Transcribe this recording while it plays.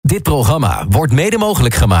Dit programma wordt mede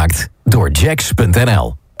mogelijk gemaakt door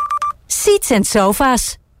Jacks.nl. Seats en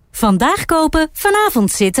sofa's. Vandaag kopen,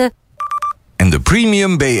 vanavond zitten. En de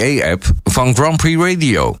Premium BE-app van Grand Prix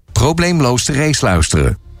Radio. Probleemloos de race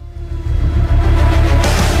luisteren.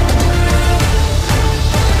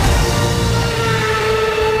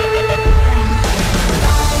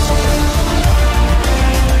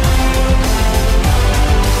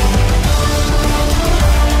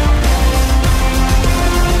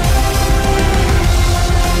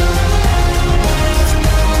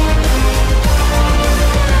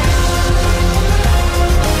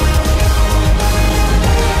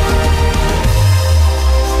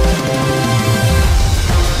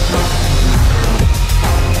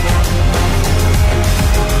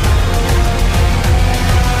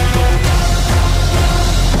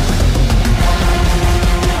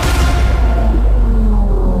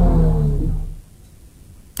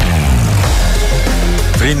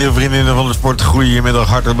 Vriendinnen van de sport, goedemiddag,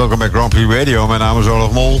 hartelijk welkom bij Grand Prix Radio. Mijn naam is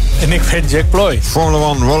Olaf Mol. En ik ben Jack Ploy. Formula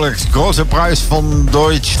 1 Rolex, grote prijs van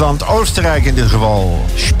Duitsland, Oostenrijk in dit geval.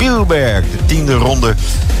 Spielberg, de 10e ronde.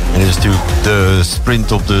 En dit is natuurlijk de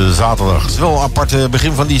sprint op de zaterdag. Het is wel een apart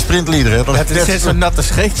begin van die sprintlieder. Hè? Het is net zo'n natte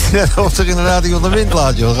scheet. Net of er inderdaad iemand de wind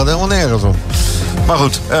laat, joh. Dat gaat helemaal nergens om. Maar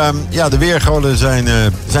goed, de weergoden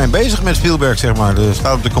zijn bezig met Spielberg, zeg maar. Er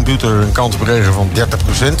staat op de computer een kans op regen van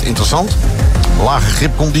 30%. Interessant. Lage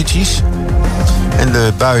gripcondities. En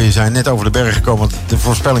de buien zijn net over de berg gekomen. Want de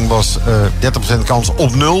voorspelling was 30% kans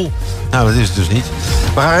op 0. Nou, dat is het dus niet.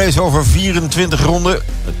 We gaan racen over 24 ronden.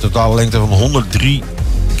 Een totale lengte van 103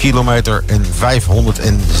 kilometer en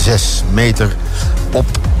 506 meter op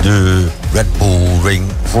de Red Bull Ring.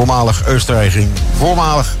 Voormalig Oostenrijk Ring.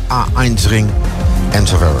 Voormalig A1 Ring.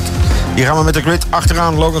 Enzovoort. Hier gaan we met de grid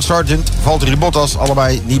achteraan. Logan Sargent, Valtteri Bottas.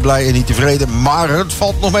 Allebei niet blij en niet tevreden. Maar het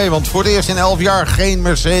valt nog mee, want voor het eerst in 11 jaar geen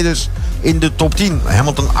Mercedes in de top 10.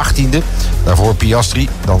 Hamilton 18e. Daarvoor Piastri.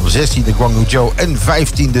 Dan 16e Guan Yu Zhou. En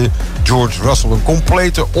 15e George Russell. Een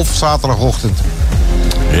complete zaterdagochtend.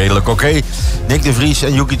 Redelijk oké. Nick de Vries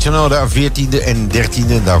en Yuki Tsunoda 14e en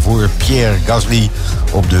 13e. Daarvoor Pierre Gasly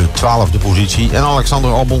op de 12e positie. En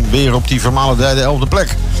Alexander Albon weer op die vermalendijde 11e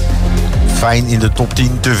plek. Fijn in de top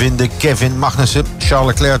 10 te vinden. Kevin Magnussen. Charles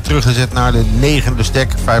Leclerc teruggezet naar de 9e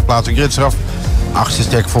stek. 5 plaatsen gridstraf. 8e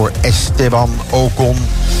stek voor Esteban Ocon.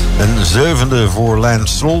 Een 7e voor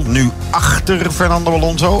Lance Stroll. Nu achter Fernando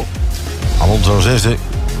Alonso. Alonso 6e.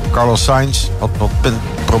 Carlos Sainz had wat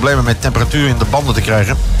problemen met temperatuur in de banden te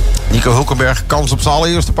krijgen. Nico Hülkenberg kans op zijn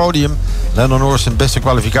allereerste podium. Lando Norris zijn beste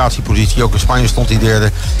kwalificatiepositie. Ook in Spanje stond hij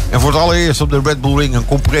derde. En voor het allereerst op de Red Bull Ring een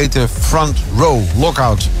complete front row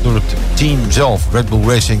lockout door het team zelf. Red Bull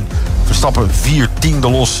Racing. Verstappen 4/10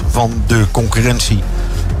 los van de concurrentie.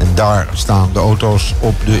 En daar staan de auto's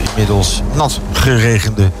op de inmiddels nat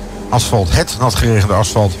geregende asfalt. Het nat geregende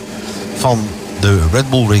asfalt van de Red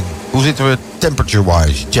Bull Ring. Hoe zitten we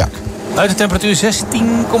temperature-wise, Jack? De temperatuur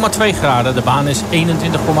 16,2 graden. De baan is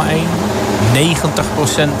 21,1.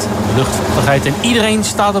 90% luchtvochtigheid. En iedereen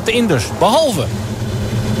staat op de indus. Behalve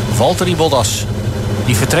Valtteri Bottas.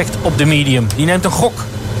 Die vertrekt op de medium. Die neemt een gok.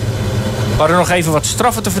 We hadden nog even wat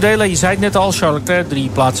straffen te verdelen. Je zei het net al. Charles Leclerc 3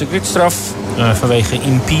 plaatsen gridstraf. Vanwege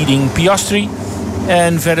impeding Piastri.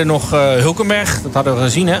 En verder nog Hülkenberg. Dat hadden we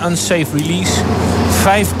gezien, hè. Unsafe release.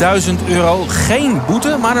 €5.000. Geen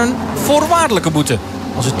boete, maar een voorwaardelijke boete.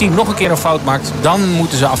 Als het team nog een keer een fout maakt, dan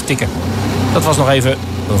moeten ze aftikken. Dat was nog even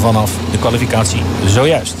vanaf de kwalificatie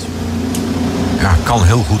zojuist. Ja, kan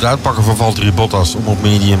heel goed uitpakken voor Valtteri Bottas om op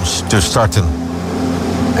mediums te starten.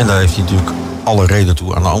 En daar heeft hij natuurlijk alle reden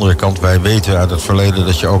toe. Aan de andere kant, wij weten uit het verleden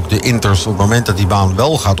dat je ook de inters op het moment dat die baan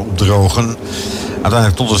wel gaat opdrogen,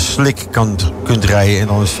 uiteindelijk tot een slik kunt rijden. En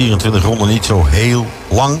dan is 24 ronden niet zo heel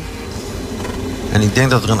lang. En ik denk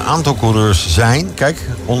dat er een aantal coureurs zijn. Kijk,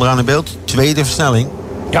 onderaan in beeld, tweede versnelling.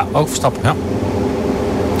 Ja, ook Verstappen, ja.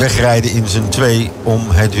 Wegrijden in zijn 2 om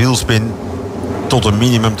het wielspin tot een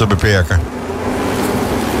minimum te beperken.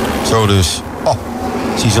 Zo dus.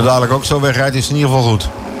 Als hij zo dadelijk ook zo wegrijdt, is het in ieder geval goed.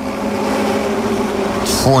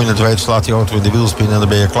 Voor je het weet slaat die auto in de wielspin en dan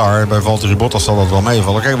ben je klaar. Bij Valtteri Bottas zal dat wel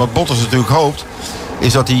meevallen. Kijk, wat Bottas natuurlijk hoopt,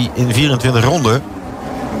 is dat hij in 24 ronden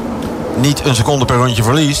niet een seconde per rondje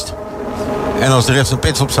verliest. En als de rest een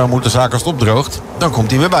pitstop zou moeten, zaken als het opdroogt, dan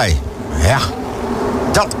komt hij weer bij. Ja,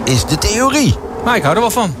 dat is de theorie. Maar ik hou er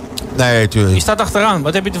wel van. Nee, tuurlijk. Je staat achteraan,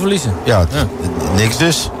 wat heb je te verliezen? Ja, niks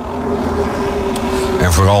dus.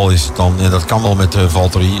 En vooral is het dan, en dat kan wel met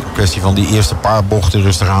Valtteri, een kwestie van die eerste paar bochten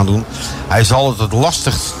rustig aan doen. Hij zal het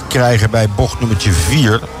lastigst krijgen bij bocht nummertje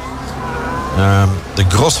 4. De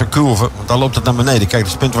grosse curve, want daar loopt het naar beneden. Kijk,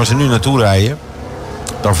 de punt waar ze nu naartoe rijden,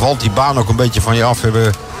 daar valt die baan ook een beetje van je af. We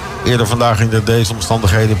hebben eerder vandaag in deze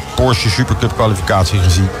omstandigheden Porsche Supercup kwalificatie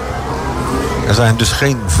gezien. Er zijn dus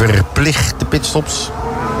geen verplichte pitstops.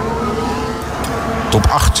 Top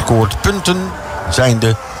 8 scoort punten. Zijn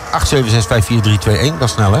de 8, 7, 6, 5, 4, 3, 2, 1. Dat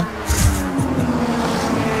is snel, hè?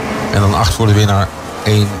 En dan 8 voor de winnaar.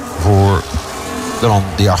 1 voor de man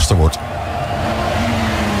die 8e wordt.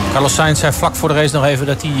 Carlos Sainz zei vlak voor de race nog even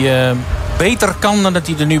dat hij beter kan dan dat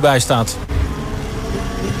hij er nu bij staat.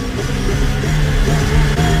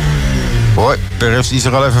 Hoi, Perez die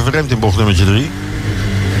zich al even verremd in bocht nummertje 3.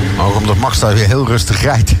 Ook omdat Max daar weer heel rustig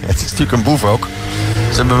rijdt. Het is natuurlijk een boef ook.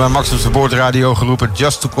 Ze hebben bij Max op zijn boordradio geroepen: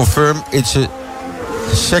 just to confirm, it's a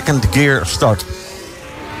second gear start.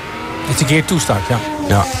 It's a gear 2 start, ja.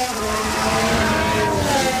 Ja.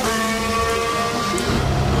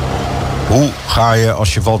 Hoe ga je,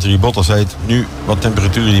 als je Valtteri Bottas heet, nu wat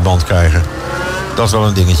temperatuur in die band krijgen? Dat is wel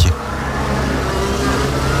een dingetje.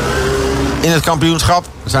 In het kampioenschap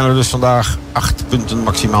zijn er dus vandaag 8 punten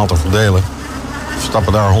maximaal te verdelen.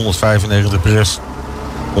 Verstappen daar 195, Perez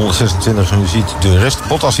 126. En u ziet de rest.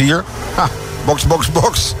 Bottas hier. Ha, box, box,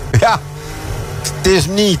 box. Ja, het is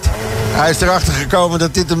hem niet. Hij is erachter gekomen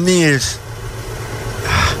dat dit hem niet is.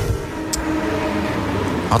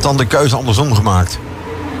 Had dan de keuze andersom gemaakt.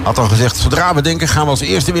 Had dan gezegd, zodra we denken gaan we als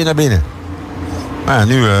eerste weer naar binnen. Maar ja,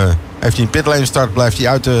 nu heeft hij een pitlane start. Blijft hij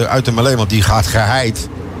uit de melee, want die gaat geheid.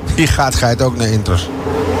 Die gaat geheid ook naar Inters.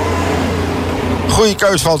 Goeie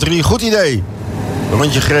keus, Valtteri. Goed idee. Een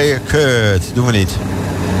rondje gereden. Kut, doen we niet.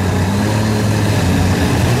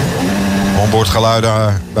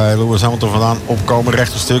 Onboardgeluiden bij Lewis Hamilton vandaan. Opkomen,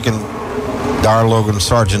 rechterstuk. En daar Logan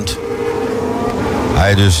Sargent.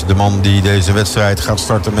 Hij dus de man die deze wedstrijd gaat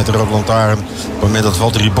starten met de rode lantaarn. Op het moment dat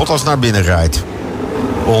Valtteri Bottas naar binnen rijdt.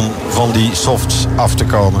 Om van die softs af te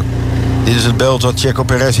komen. Dit is het beeld wat Checo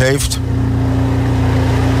Perez heeft.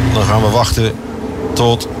 Dan gaan we wachten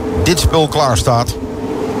tot dit spul klaar staat.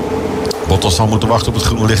 Bottas zal moeten wachten op het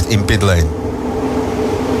groene licht in pitlane.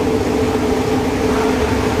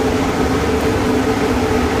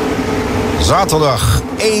 Zaterdag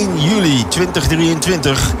 1 juli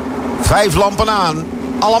 2023. 5 lampen aan.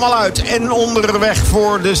 Allemaal uit en onderweg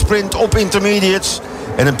voor de sprint op intermediates.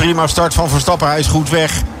 En een prima start van Verstappen. Hij is goed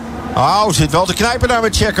weg. Zit wel te knijpen daar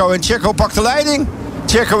met Checo. En Checo pakt de leiding.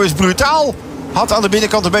 Checo is brutaal. Had aan de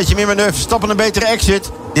binnenkant een beetje meer manoeuvre. Verstappen een betere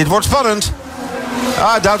exit. Dit wordt spannend.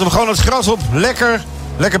 Duwt hem gewoon het gras op.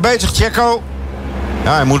 Lekker bezig, Checo.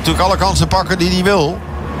 Ja, hij moet natuurlijk alle kansen pakken die hij wil.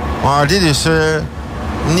 Maar dit is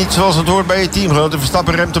niet zoals het hoort bij je teamgenoot.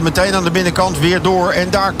 Verstappen remt hem meteen aan de binnenkant weer door. En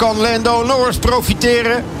daar kan Lando Norris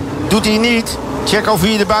profiteren. Doet hij niet. Checo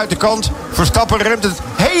via de buitenkant. Verstappen remt het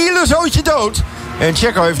hele zootje dood. En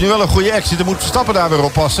Checo heeft nu wel een goede exit. Dan moet Verstappen daar weer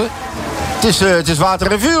oppassen. Het is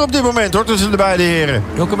water en vuur op dit moment hoor, tussen de beide heren.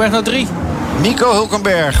 Hulkenberg naar 3. Nico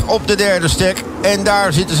Hulkenberg op de derde stek. En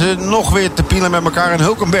daar zitten ze nog weer te pielen met elkaar. En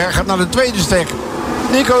Hulkenberg gaat naar de tweede stek.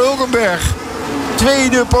 Nico Hulkenberg.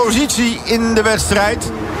 Tweede positie in de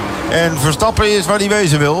wedstrijd. En Verstappen is waar hij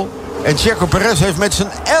wezen wil. En Checo Perez heeft met zijn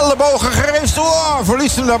ellebogen geraced.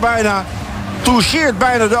 Verliest hem daar bijna. Toucheert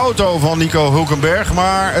bijna de auto van Nico Hulkenberg.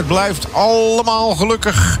 Maar het blijft allemaal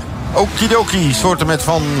gelukkig. Okidoki, soorten met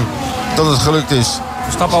van dat het gelukt is.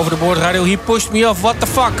 Verstappen over de boordradio. He pushed me off. What the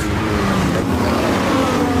fuck?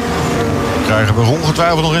 Krijgen we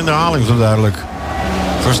ongetwijfeld nog in de herhaling zo duidelijk.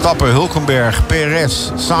 Verstappen, Hulkenberg, Perez,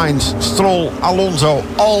 Sainz, Stroll, Alonso,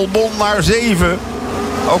 Albon naar 7.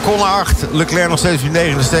 Ocon naar 8. Leclerc nog steeds in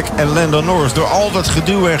de 9e stek. En Lando Norris door al dat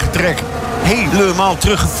geduw en getrek helemaal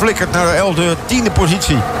teruggeflikkerd naar de 11e, 10e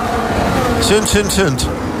positie. Sunt.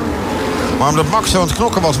 Maar omdat Max zo aan het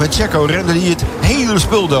knokken was met Checo, rende hij het hele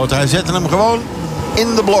spul dood. Hij zette hem gewoon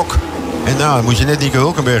in de blok. En dan moet je net Nico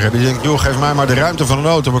Hulkenberg hebben. Die denkt, joh, geef mij maar de ruimte van een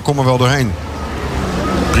auto, maar kom er wel doorheen.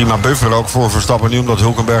 Prima buffer ook voor Verstappen nu, omdat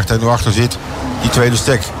Hulkenberg er nu achter zit. Die tweede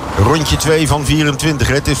stek. Rondje 2 van 24.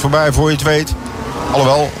 Het is voorbij voor je het weet.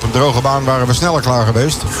 Alhoewel, op een droge baan waren we sneller klaar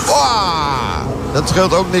geweest. Dat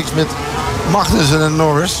scheelt ook niks met Magnussen en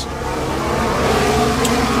Norris.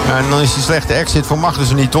 En dan is die slechte exit voor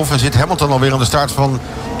Magnussen niet tof. En zit Hamilton alweer aan de start van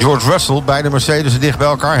George Russell. Beide Mercedes dicht bij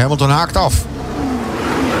elkaar. Hamilton haakt af.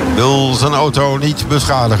 Wil zijn auto niet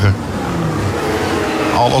beschadigen.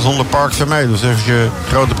 Alles onder parks en mee. Dus als je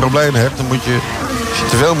grote problemen hebt, dan moet je, als je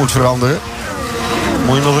te veel moet veranderen,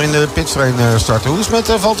 moet je nog in de pitstrain starten. Hoe is het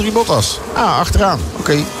met Valtteri Bottas? Achteraan.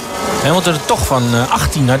 Oké. Hamilton er toch van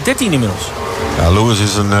 18 naar 13 inmiddels. Ja, Lewis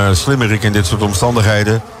is een slimmerik in dit soort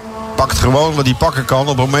omstandigheden. Pakt gewoon wat hij pakken kan op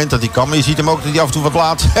het moment dat hij kan. Maar je ziet hem ook dat hij af en toe wat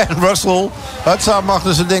laat. En Russell, het zou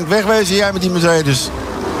Magnussen denkt, wegwezen jij met die Mercedes.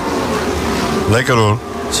 Lekker hoor.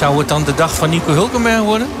 Zou het dan de dag van Nico Hulkenberg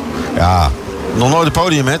worden? Ja, Nog nooit een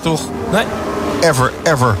podium, hè, toch? Nee.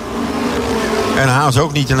 Ever. En Haas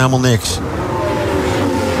ook niet en helemaal niks.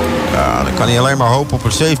 Ja, dan kan hij alleen maar hopen op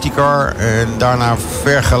een safety car. En daarna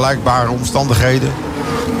vergelijkbare omstandigheden.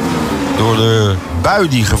 Door de bui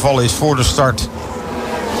die gevallen is voor de start.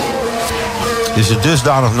 Is het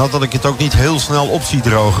dusdanig nat dat ik het ook niet heel snel op zie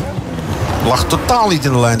drogen. Lag totaal niet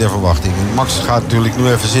in de lijn der verwachting. En Max gaat natuurlijk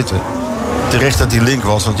nu even zitten. Terecht dat hij link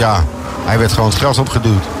was, want ja, hij werd gewoon het gras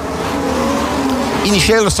opgeduwd.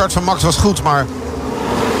 Initiële start van Max was goed, maar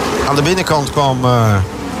aan de binnenkant kwam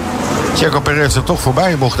Checo Perez er toch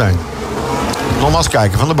voorbij in bocht 1. Nogmaals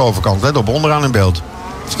kijken van de bovenkant, let op, onderaan in beeld.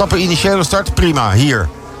 Stappen initiële start, prima, hier.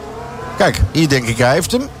 Kijk, hier denk ik, hij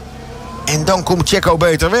heeft hem. En dan komt Checo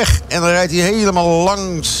beter weg. En dan rijdt hij helemaal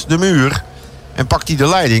langs de muur. En pakt hij de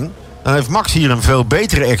leiding. Dan heeft Max hier een veel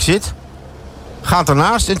betere exit. Gaat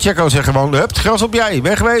ernaast en Checo zegt gewoon, hup, gras op jij,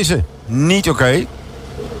 wegwezen. Niet oké.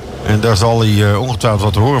 En daar zal hij ongetwijfeld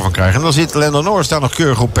wat te horen van krijgen. En dan zit Lando Norris daar nog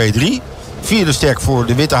keurig op P3. Vierde sterk voor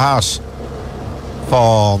de witte haas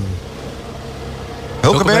van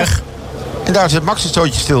Hulkenberg. En daar zet Max het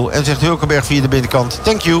stootje stil. En zegt Hulkenberg via de binnenkant,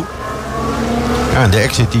 thank you. Ja, en de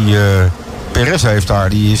exit die Perez heeft daar,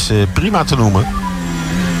 die is prima te noemen.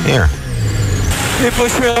 Hier.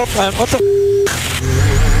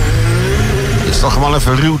 Het is toch gewoon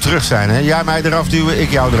even ruw terug zijn, hè? Jij mij eraf duwen,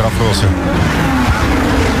 ik jou eraf rossen.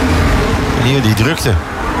 En hier die drukte.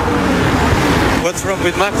 What's wrong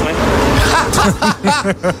with Max, man?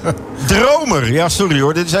 Dromer. Ja, sorry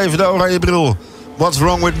hoor. Dit is even de oranje bril. What's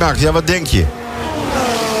wrong with Max? Ja, wat denk je?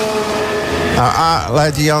 Nou, A,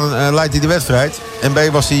 leidt hij de wedstrijd. En B,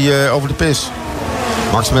 was hij over de pis.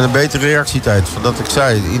 Max met een betere reactietijd. Van dat ik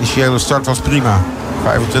zei, de initiële start was prima.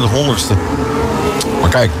 2500ste. Maar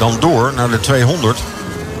kijk, dan door naar de 200.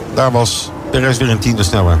 Daar was Perez weer een tiende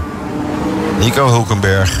sneller. Nico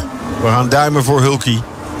Hulkenberg. We gaan duimen voor Hulkie.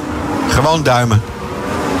 Gewoon duimen.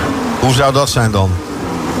 Hoe zou dat zijn dan?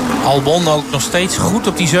 Albon ook nog steeds goed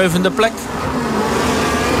op die 7e plek.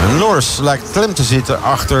 Norris lijkt klem te zitten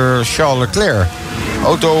achter Charles Leclerc. De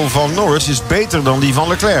auto van Norris is beter dan die van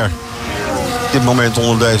Leclerc. Op dit moment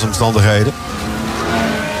onder deze omstandigheden.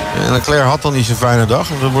 En Leclerc had dan niet zo'n fijne dag.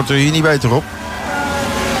 Want dat wordt er hier niet beter op.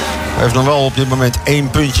 Hij heeft nog wel op dit moment 1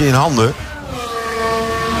 puntje in handen.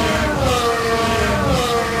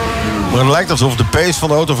 Maar het lijkt alsof de pace van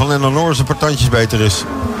de auto van Lando Norris een paar tandjes beter is.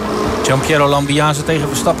 Gianpiero Lambiase tegen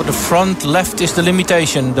Verstappen. De front left is de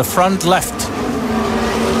limitation. De front left.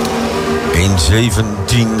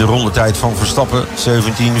 1:17 de rondetijd van Verstappen.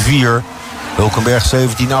 17:4. Hulkenberg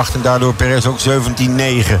 17:8 en daardoor Perez ook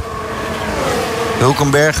 17:9.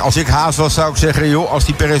 Hulkenberg, als ik Haas was, zou ik zeggen, joh, als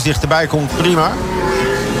die Perez dichterbij komt, prima.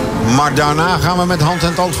 Maar daarna gaan we met hand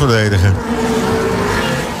en tand verdedigen.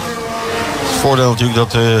 Het voordeel natuurlijk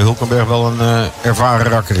dat Hulkenberg wel een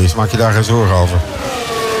ervaren rakker is. Maak je daar geen zorgen over.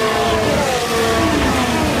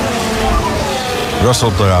 Russell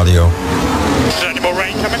op de radio. Is there any more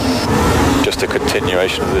rain coming? Just a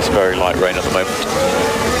continuation of this very light rain at the moment.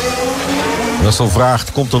 Russell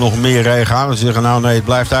vraagt, komt er nog meer regen aan? Ze zeggen, nou nee, het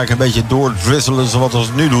blijft eigenlijk een beetje doordrizzelen zoals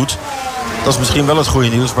het nu doet. Dat is misschien wel het goede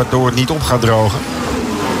nieuws, waardoor het niet op gaat drogen.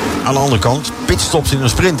 Aan de andere kant, pitstops in een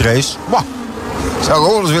sprintrace. Wauw, zou ik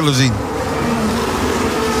gewoon eens willen zien.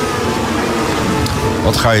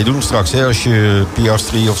 Wat ga je doen straks, hè, als je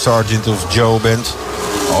Piastri of Sargent of Joe bent?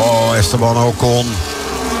 Oh, Esteban Ocon.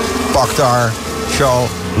 Pak daar Charles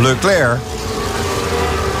Leclerc.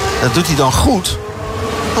 Dat doet hij dan goed.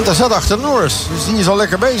 Want hij zat achter Norris. Dus die is al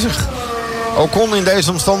lekker bezig. Ocon in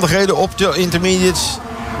deze omstandigheden op de intermediates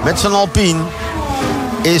met zijn Alpine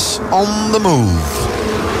is on the move.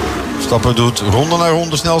 Stappen doet ronde na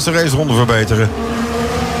ronde snelste raceronde verbeteren.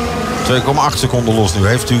 2,8 seconden los nu.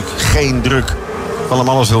 Heeft natuurlijk geen druk van een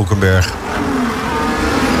man als Hulkenberg.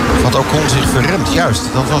 Want Ocon zich verremt. Juist,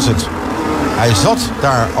 dat was het. Hij zat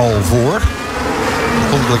daar al voor. Dan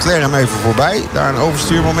komt Leclerc hem even voorbij. Daar een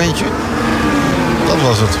overstuurmomentje. Dat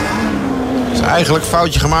was het. Dus eigenlijk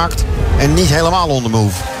foutje gemaakt. En niet helemaal on the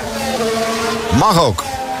move. Mag ook.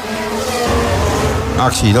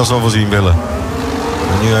 Actie, dat zal we zien willen.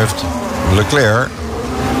 En nu heeft Leclerc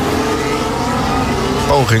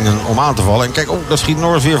pogingen om aan te vallen. En kijk, daar schiet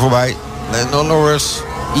Norris weer voorbij. Lando Norris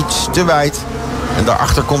iets te wijd. En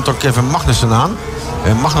daarachter komt dan Kevin Magnussen aan.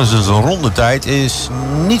 En Magnussen's rondetijd is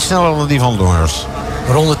niet sneller dan die van Norris.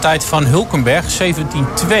 Rondetijd van Hulkenberg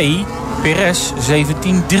 17:2. Perez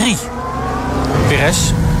 17:3. Perez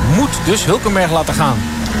moet dus Hulkenberg laten gaan.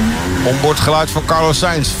 Onboardgeluid van Carlos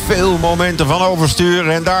Sainz. Veel momenten van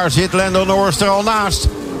oversturen. En daar zit Lando Norris er al naast.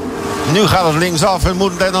 Nu gaat het linksaf en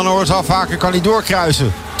moet Lando Norris afhaken. Kan hij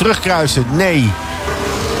doorkruisen? Terugkruisen? Nee.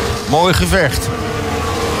 Mooi gevecht.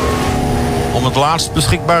 Om het laatst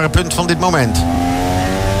beschikbare punt van dit moment.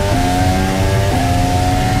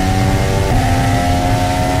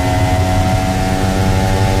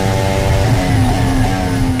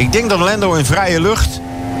 Ik denk dat Lando in vrije lucht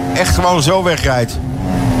echt gewoon zo wegrijdt.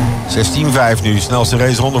 16.5 nu. Snelste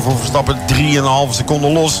raceronde voor Verstappen. 3,5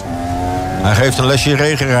 seconden los. Hij geeft een lesje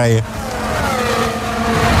regenrijden.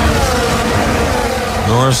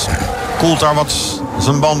 Norris koelt daar wat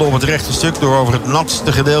zijn banden op het rechte stuk door over het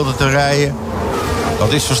natste gedeelte te rijden.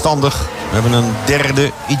 Dat is verstandig. We hebben een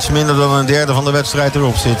derde, iets minder dan een derde van de wedstrijd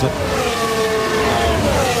erop zitten.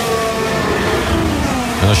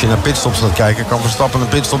 En als je naar pitstops gaat kijken, kan Verstappen een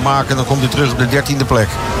pitstop maken en dan komt hij terug op de 13e plek.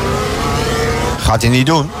 Gaat hij niet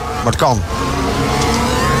doen, maar het kan.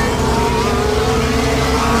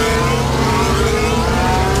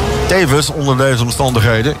 Tevens onder deze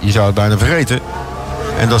omstandigheden, je zou het bijna vergeten,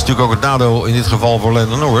 en dat is natuurlijk ook het nadeel in dit geval voor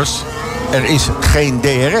Lando Norris, er is geen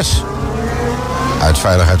DRS. Uit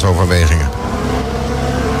veiligheidsoverwegingen.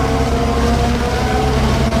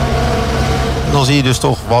 En dan zie je dus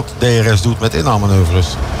toch wat DRS doet met inhaalmanoeuvres.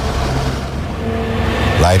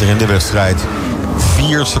 Leider in de wedstrijd.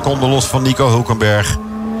 4 seconden los van Nico Hülkenberg.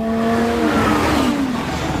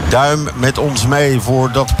 Duim met ons mee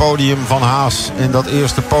voor dat podium van Haas. En dat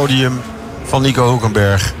eerste podium van Nico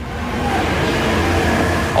Hülkenberg.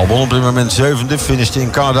 Albon op dit moment 7e. Finishte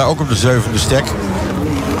in Canada ook op de 7e stek.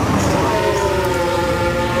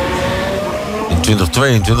 In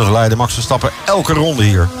 2022 leidde Max Verstappen elke ronde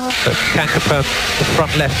hier. But can confirm the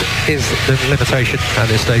front left is the limitation at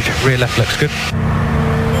this stage. Rear left looks good.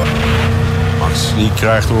 Max die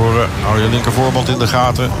krijgt te horen, hou je linker voorband in de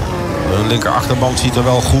gaten. De linker achterband ziet er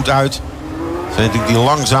wel goed uit. Het zijn natuurlijk die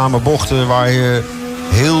langzame bochten waar je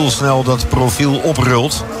heel snel dat profiel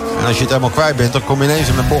oprult. En als je het helemaal kwijt bent, dan kom je ineens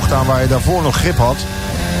in een bocht aan waar je daarvoor nog grip had.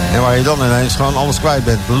 En waar je dan ineens gewoon alles kwijt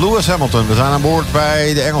bent. Lewis Hamilton, we zijn aan boord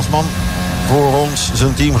bij de Engelsman. Voor ons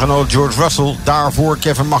zijn teamgenoot George Russell. Daarvoor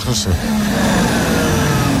Kevin Magnussen.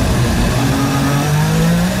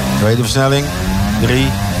 Tweede versnelling. 3,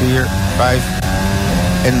 4, 5.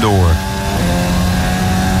 En door.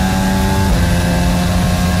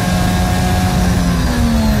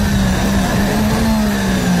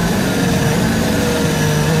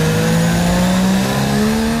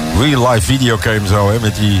 Real life videocam zo, hè,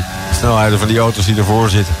 met die snelheden van die auto's die ervoor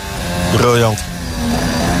zitten. Briljant.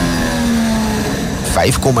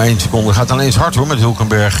 5,1 seconden. Gaat dan eens hard hoor met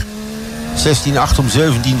Hülkenberg. 16.8 om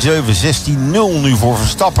 17.7. 16.0 nu voor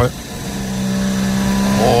Verstappen.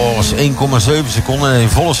 Oh, dat is 1,7 seconden. Een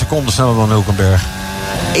volle seconde sneller dan Hülkenberg.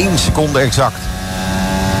 1 seconde exact.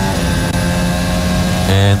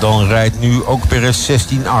 En dan rijdt nu ook Perez 16.8.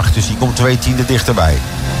 Dus die komt 2 tienden dichterbij.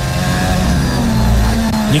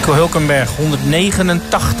 Nico Hülkenberg,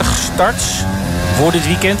 189 starts voor dit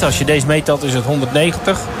weekend. Als je deze meetelt is het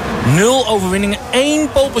 190. 0 overwinningen,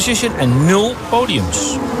 1 pole position en 0 podiums.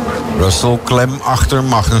 Russell klem achter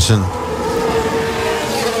Magnussen.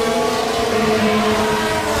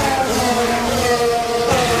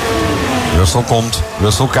 Russell komt,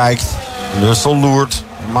 Russell kijkt, Russell loert.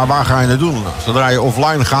 Maar waar ga je het doen? Zodra je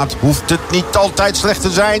offline gaat, hoeft het niet altijd slecht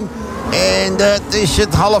te zijn. En dat is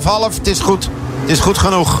het half-half. Het is goed. Het is goed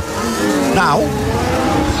genoeg. Nou,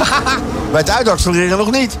 bij het uitaccelereren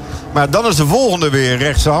nog niet. Maar dan is de volgende weer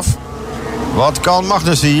rechtsaf. Wat kan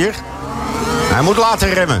Magnussen hier? Hij moet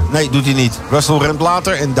later remmen. Nee, doet hij niet. Russell remt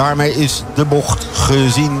later en daarmee is de bocht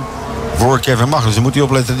gezien voor Kevin Magnussen. Moet hij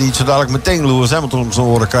opletten dat hij niet zo dadelijk meteen Lewis Hamilton op zijn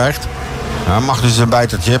oren krijgt. Nou, Magnussen is een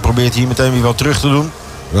bijtertje. Probeert hier meteen weer wat terug te doen.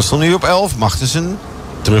 Russell nu op 11. Magnussen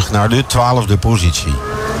terug naar de 12e positie.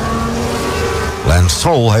 Lance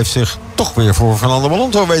Stroll heeft zich toch weer voor Fernando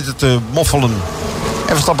Alonso weten te moffelen.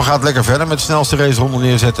 En Verstappen gaat lekker verder met de snelste raceronde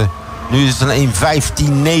neerzetten. Nu is het een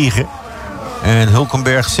 1.15.9. En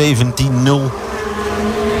Hülkenberg 17.0.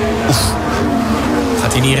 Oef.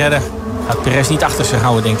 Gaat hij niet redden. Gaat Perez niet achter zich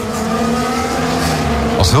houden, denk ik.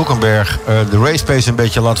 Als Hülkenberg de racepace een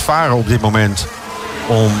beetje laat varen op dit moment,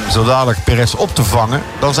 om zo dadelijk Perez op te vangen,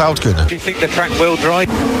 dan zou het kunnen. Do you think the track will dry?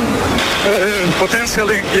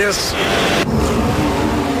 Potentially, yes.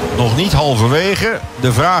 Nog niet halverwege.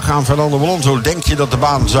 De vraag aan Fernando Alonso: denk je dat de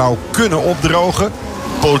baan zou kunnen opdrogen?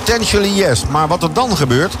 Potentially yes. Maar wat er dan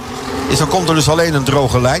gebeurt, is dan komt er dus alleen een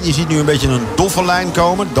droge lijn. Je ziet nu een beetje een doffe lijn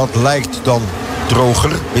komen. Dat lijkt dan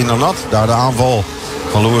droger, bindernat. Daar de aanval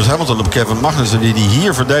van Lewis Hamilton op Kevin Magnussen, die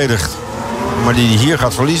hier verdedigt, maar die hier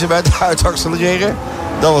gaat verliezen bij het uitaccelereren.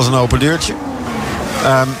 Dat was een open deurtje.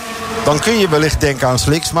 Dan kun je wellicht denken aan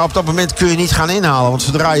slicks, maar op dat moment kun je niet gaan inhalen. Want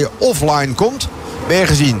zodra je offline komt, ben je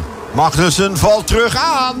gezien. Magnussen valt terug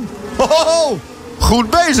aan. Hoho! goed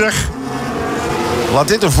bezig. Laat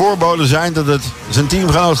dit een voorbode zijn dat het zijn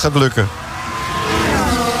teamgenoot gaat lukken.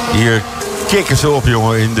 Hier kikken ze op,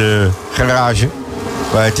 jongen, in de garage.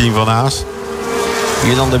 Bij het team van Haas.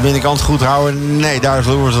 Hier dan de binnenkant goed houden. Nee, daar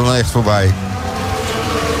vloeren ze dan echt voorbij.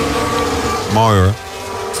 Mooi hoor.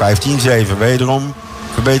 15-7. Wederom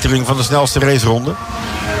verbetering van de snelste raceronde.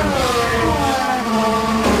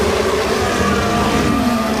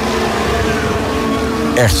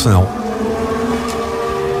 Echt snel.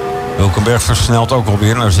 Hulkenberg versnelt ook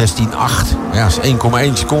alweer naar 16-8. Ja, dat is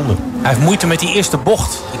 1,1 seconde. Hij heeft moeite met die eerste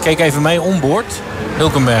bocht. Ik keek even mee onboard.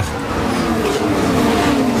 Hulkenberg.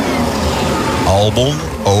 Albon,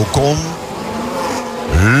 Ocon,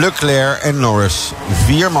 Leclerc en Norris.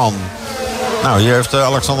 4 man. Nou, hier heeft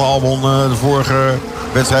Alexander Albon de vorige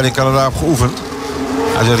wedstrijd in Canada op geoefend.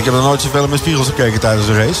 Hij zegt, ik heb nog nooit zoveel in mijn spiegels gekeken tijdens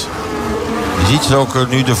de race. Je ziet ze ook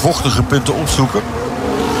nu de vochtige punten opzoeken.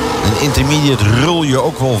 En intermediate rul je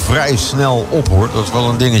ook wel vrij snel op, hoor. Dat is wel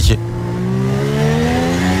een dingetje.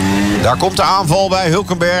 Daar komt de aanval bij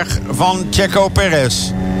Hulkenberg van Checo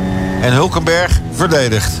Perez. En Hulkenberg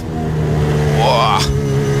verdedigt. Wow.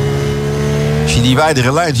 Als je die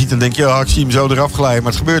wijdere lijn ziet, dan denk je, ik zie hem zo eraf glijden.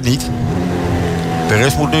 Maar het gebeurt niet.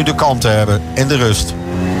 Perez moet nu de kanten hebben en de rust.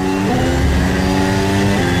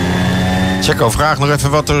 Checo vraagt nog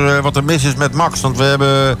even wat er mis is met Max. Want we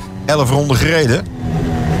hebben 11 ronden gereden.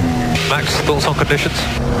 Max, thoughts on conditions?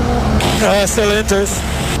 Still inters.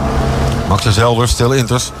 Max is helder, stil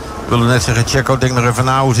inters. Ik wilde net zeggen, Checo, denk nog even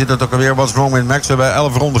na. Hoe zit het ook alweer? What's wrong with Max? We hebben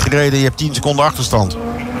 11 ronden gereden. Je hebt 10 seconden achterstand.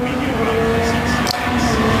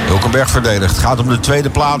 Hulkenberg verdedigt. Gaat om de tweede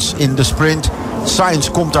plaats in de sprint. Sainz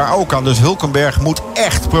komt daar ook aan. Dus Hulkenberg moet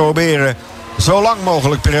echt proberen zo lang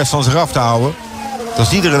mogelijk Perez van zich af te houden. Als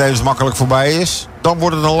die er ineens makkelijk voorbij is, dan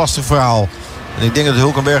wordt het een lastig verhaal. En ik denk dat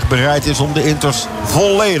Hulkenberg bereid is om de inters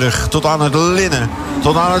volledig tot aan het linnen,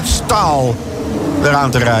 tot aan het staal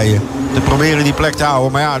eraan te rijden. Te proberen die plek te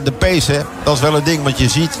houden. Maar ja, de pace, hè, dat is wel een ding. Want je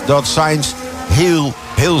ziet dat Sainz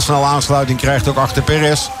heel snel aansluiting krijgt ook achter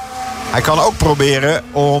Perez. Hij kan ook proberen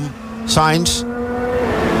om Sainz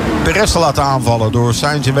Perez te laten aanvallen. Door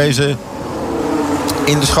Sainz in wezen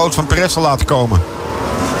in de schoot van Perez te laten komen.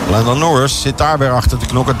 Lando Norris zit daar weer achter te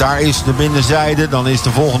knokken. Daar is de binnenzijde. Dan is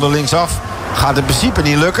de volgende linksaf. Gaat in principe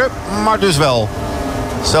niet lukken, maar dus wel.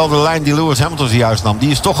 Dezelfde lijn die Lewis Hamilton zojuist nam.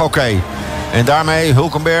 Die is toch oké. En daarmee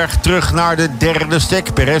Hulkenberg terug naar de derde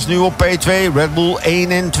stek. Perez nu op P2. Red Bull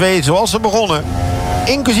 1 en 2 zoals ze begonnen.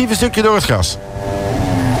 Inclusief een stukje door het gras.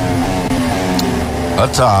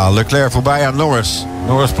 Leclerc voorbij aan Norris.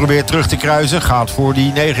 Norris probeert terug te kruisen. Gaat voor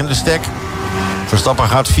die negende stek. Verstappen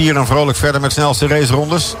gaat 4 en vrolijk verder met snelste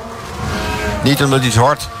racerondes. Niet omdat hij zo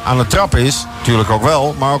hard aan het trappen is. Natuurlijk ook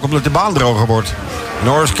wel. Maar ook omdat de baan droger wordt.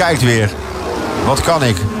 Norris kijkt weer. Wat kan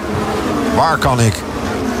ik? Waar kan ik?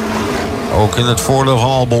 Ook in het voordeel van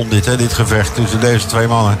Albon dit gevecht tussen deze twee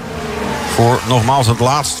mannen. Voor nogmaals het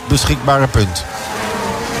laatst beschikbare punt.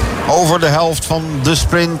 Over de helft van de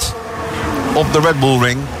sprint op de Red Bull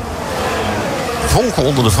Ring. Vonken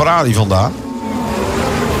onder de Ferrari vandaan.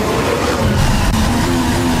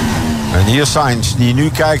 En hier Sainz, die nu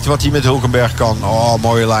kijkt wat hij met Hulkenberg kan. Oh,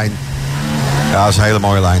 mooie lijn. Ja, dat is een hele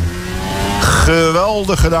mooie lijn.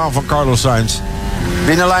 Geweldig gedaan van Carlos Sainz.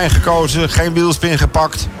 Binnenlijn gekozen, geen wielspin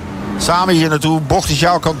gepakt. Samen hier naartoe, bocht is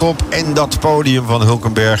jouw kant op. En dat podium van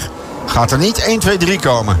Hulkenberg gaat er niet 1, 2, 3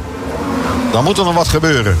 komen. Dan moet er nog wat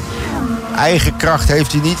gebeuren. Eigen kracht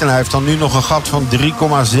heeft hij niet. En hij heeft dan nu nog een gat van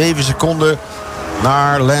 3,7 seconden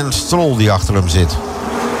naar Lance Stroll die achter hem zit.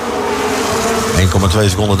 1,2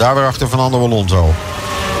 seconden daar weer achter Fernando Alonso.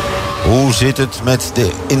 Hoe zit het met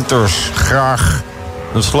de inters? Graag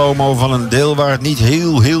een slow-mo van een deel waar het niet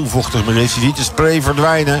heel vochtig meer is. Je ziet de spray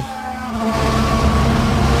verdwijnen.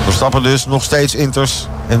 Verstappen dus nog steeds inters.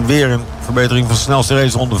 En weer een verbetering van de snelste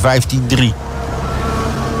raceronde 15-3.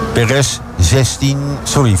 Perez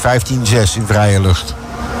 15-6 in vrije lucht.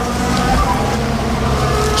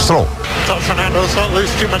 Stroll. Fernando's not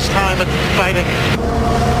lose too much time at fighting.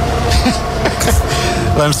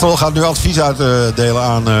 Lance Stroll gaat nu advies uitdelen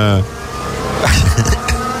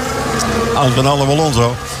aan Fernando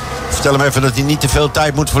Alonso. Vertel hem even dat hij niet te veel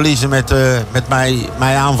tijd moet verliezen met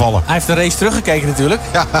mij aanvallen. Hij heeft de race teruggekeken natuurlijk.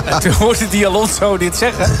 Ja. En toen hoorde die Alonso dit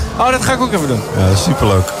zeggen. Oh, dat ga ik ook even doen. Ja,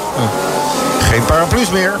 superleuk. Ja. Geen paraplu's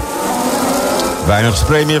meer. Weinig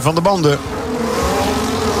spray meer van de banden.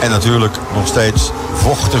 En natuurlijk nog steeds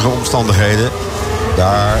vochtige omstandigheden.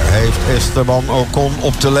 Daar heeft Esteban Ocon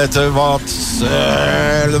op te letten wat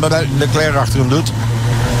Leclerc achter hem doet.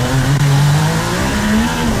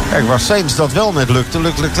 Kijk, waar Sainz dat wel net lukte,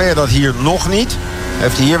 lukt Leclerc dat hier nog niet.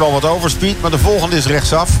 Heeft hij hier wel wat overspeed, maar de volgende is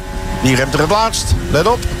rechtsaf. Wie remt er het laatst? Let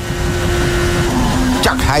op.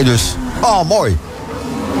 Tjak, hij dus. Oh, mooi.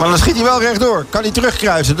 Maar dan schiet hij wel rechtdoor. Kan hij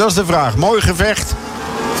terugkruisen? Dat is de vraag. Mooi gevecht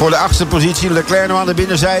voor de 8e positie. Leclerc nu aan de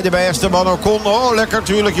binnenzijde bij Esteban Ocon. Oh, lekker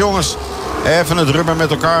natuurlijk, jongens. Even het rubber met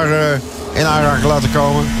elkaar in aanraking laten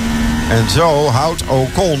komen. En zo houdt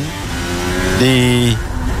Ocon die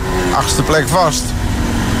 8e plek vast.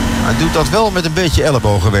 Hij doet dat wel met een beetje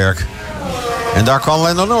ellebogenwerk. En daar kan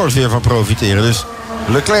Lando Norris weer van profiteren. Dus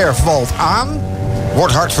Leclerc valt aan,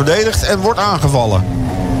 wordt hard verdedigd en wordt aangevallen.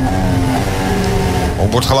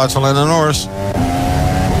 Opbordgeluid van Lando Norris.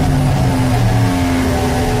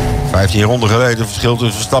 15 ronden geleden, verschil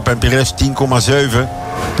tussen Verstappen en Perez 10,7.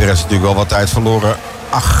 Perez natuurlijk wel wat tijd verloren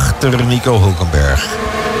achter Nico Hülkenberg.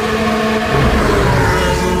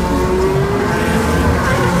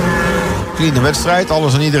 Clean de wedstrijd,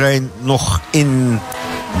 alles en iedereen nog in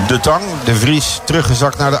de tang. De Vries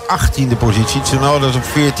teruggezakt naar de 18e positie. Tsunoda is op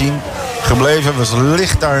 14 gebleven. Was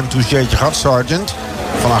licht daar een toucheetje gehad. Sargent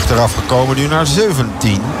van achteraf gekomen, nu naar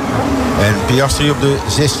 17. En Piastri op de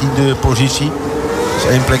 16e positie. Dat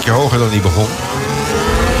is 1 plekje hoger dan die begon.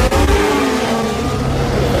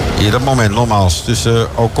 Hier dat moment nogmaals tussen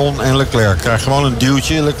Ocon en Leclerc. Krijgt gewoon een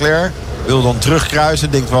duwtje. Leclerc wil dan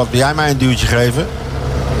terugkruisen. Denkt, wat, wil jij mij een duwtje geven?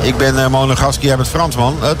 Ik ben Monegaski, jij bent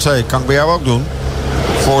Fransman. Dat zei ik, kan ik bij jou ook doen.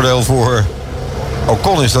 Voordeel voor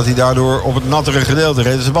Ocon is dat hij daardoor op het nattere gedeelte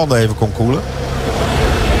reed zijn banden even kon koelen.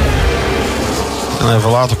 En even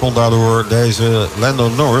later kon daardoor deze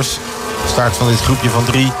Lando Norris, start van dit groepje van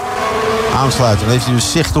 3, aansluiten. Dan heeft hij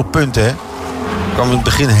dus zicht op punten. Hè. Kwam in het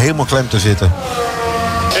begin helemaal klem te zitten.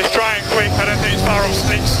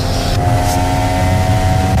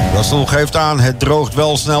 Russell geeft aan, het droogt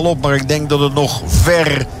wel snel op, maar ik denk dat het nog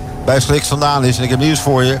ver bij Slicks vandaan is. En ik heb nieuws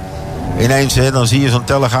voor je. Ineens, hè, dan zie je zo'n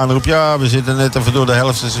teller gaan en roep, ja, we zitten net even door de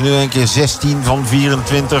helft. Het is nu een keer 16 van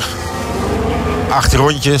 24. 8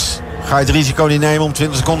 rondjes. Ga je het risico niet nemen om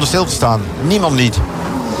 20 seconden stil te staan? Niemand niet.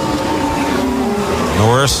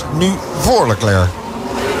 Norris nu voor Leclerc.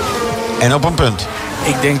 En op een punt.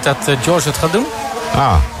 Ik denk dat George het gaat doen.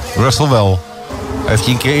 Ah, Russell wel. Heeft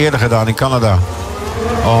hij een keer eerder gedaan in Canada.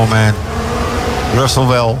 Oh man. Russell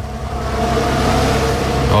wel.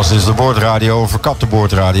 Dat was dus de boordradio, verkapte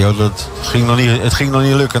boordradio. Het ging nog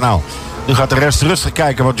niet lukken. Nou, nu gaat de rest rustig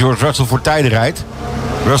kijken wat George Russell voor tijden rijdt.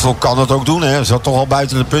 Russell kan het ook doen, hè. Zat toch al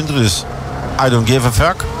buiten de punten, dus I don't give a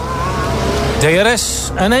fuck. DRS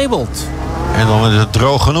enabled. En dan is het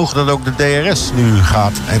droog genoeg dat ook de DRS nu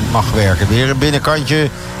gaat en mag werken. Weer een binnenkantje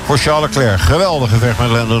voor Charles Leclerc. Geweldig gevecht met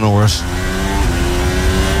Lando Norris.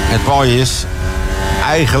 Het mooie is,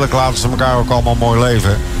 eigenlijk laten ze elkaar ook allemaal mooi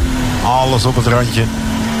leven. Alles op het randje.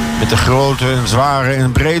 Met de grote en zware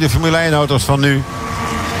en brede Formule 1 auto's van nu.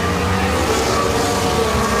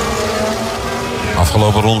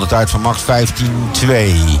 Afgelopen rondetijd van Max 15-2.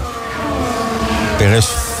 Perez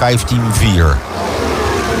 15-4.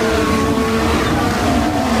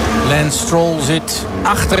 Lance Stroll zit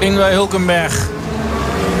achterin bij Hülkenberg.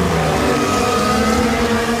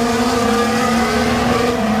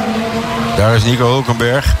 Daar is Nico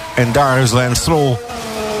Hülkenberg. En daar is Lance Stroll.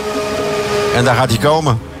 En daar gaat hij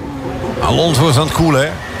komen. Alonso is aan het koelen, hè.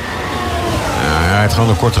 Ja, hij rijdt gewoon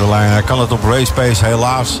een kortere lijn. Hij kan het op race pace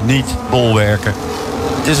helaas niet bolwerken.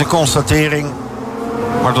 Het is een constatering.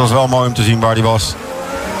 Maar het was wel mooi om te zien waar hij was.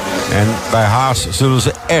 En bij Haas zullen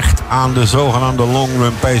ze echt aan de zogenaamde long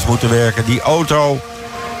run pace moeten werken. Die auto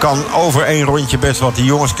kan over 1 rondje best wat. Die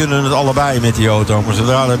jongens kunnen het allebei met die auto. Maar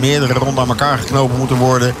zodra er meerdere ronden aan elkaar geknopen moeten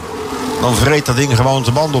worden, dan vreet dat ding gewoon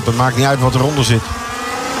zijn band op. Het maakt niet uit wat eronder zit.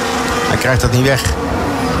 Hij krijgt dat niet weg.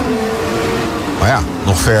 Maar ja,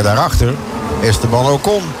 nog ver daarachter Esteban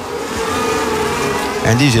Ocon.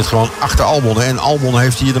 En die zit gewoon achter Albon. En Albon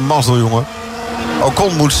heeft hier de mazzel, jongen.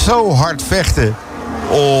 Ocon moet zo hard vechten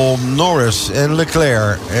om Norris en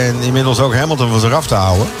Leclerc en inmiddels ook Hamilton van zich af te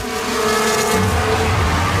houden.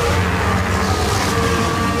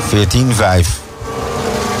 14-5.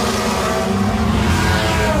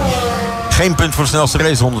 Geen punt voor de snelste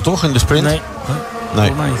raceronde, toch, in de sprint? Nee.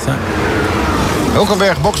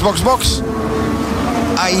 Hülkenberg, box.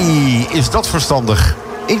 Ai, is dat verstandig?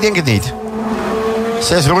 Ik denk het niet.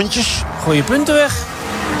 6 rondjes. Goeie punten weg.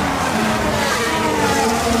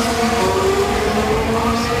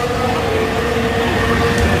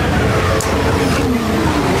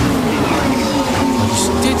 Wat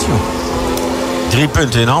is dit, joh? 3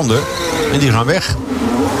 punten in handen. En die gaan weg.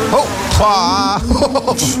 Oh,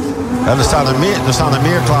 ja, er staan er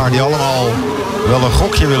meer klaar die allemaal wel een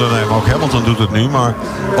gokje willen nemen. Ook Hamilton doet het nu. Maar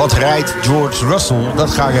wat rijdt George Russell?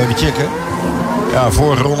 Dat ga ik even checken. Ja,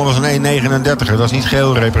 vorige ronde was een 1.39. Dat is niet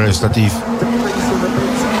geheel representatief.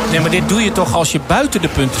 Nee, maar dit doe je toch als je buiten de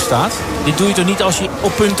punten staat? Dit doe je toch niet als je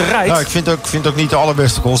op punten rijdt? Nou, ik vind ook niet de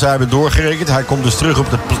allerbeste call. Zij hebben doorgerekend. Hij komt dus terug op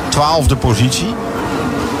de 12e positie.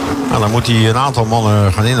 Nou, dan moet hij een aantal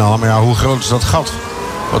mannen gaan inhalen. Maar ja, hoe groot is dat gat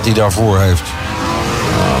wat hij daarvoor heeft?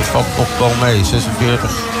 Nou, het valt nog wel mee.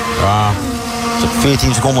 46. Ja,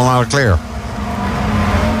 14 seconden naar Leclerc.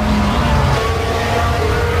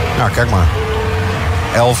 Ja, kijk maar.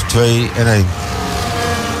 11, 2 en 1.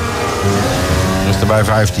 Dus erbij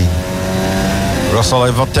 15. Russell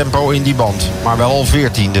heeft wat tempo in die band. Maar wel al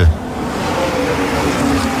 14e.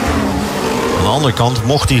 Aan de andere kant,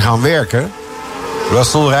 mocht hij gaan werken...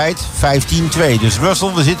 Russell rijdt 15-2. Dus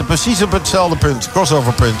Russell, we zitten precies op hetzelfde punt.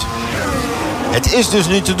 Crossoverpunt. Het is dus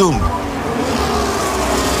nu te doen.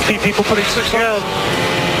 Few people putting six on.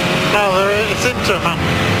 No, it's Inter, man.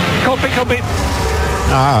 Copy.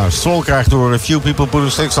 Stroll krijgt door Few People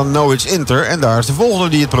Putting Sticks on No It's Inter. En daar is de volgende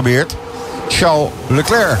die het probeert. Charles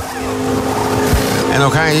Leclerc. En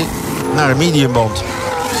ook hij naar een mediumband.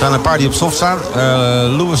 Er zijn een paar die op soft staan.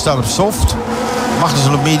 Lewis staat op soft.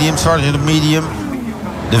 Magnussen op medium. Sargent op medium.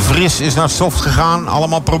 De Vries is naar soft gegaan.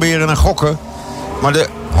 Allemaal proberen en gokken. Maar de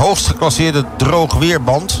hoogst geclasseerde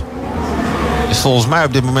droogweerband is volgens mij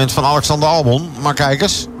op dit moment van Alexander Albon. Maar kijk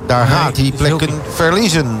eens, daar gaat hij plekken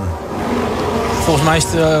verliezen. Volgens mij is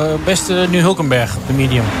het beste nu Hulkenberg op de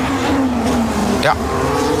medium. Ja.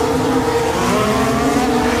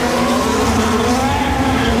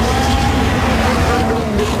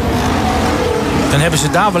 Dan hebben ze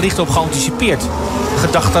daar wellicht op geanticipeerd.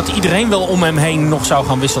 Gedacht dat iedereen wel om hem heen nog zou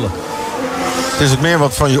gaan wisselen. Het is ook meer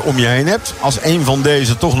wat van je om je heen hebt. Als een van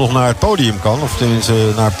deze toch nog naar het podium kan. Of tenminste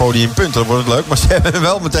naar het podiumpunt, dan wordt het leuk. Maar ze hebben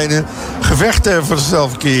wel meteen een gevecht voor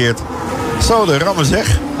zichzelf gecreëerd. Zo, de rammen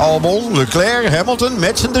zeg. Albon, Leclerc, Hamilton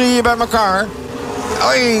met z'n drieën bij elkaar.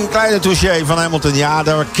 Oei, een kleine touché van Hamilton. Ja,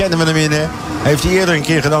 daar kennen we hem in, hè. Heeft hij eerder een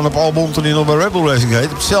keer gedaan op Albon toen hij nog bij Red Bull Racing reed.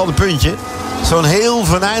 Op hetzelfde puntje. Zo'n heel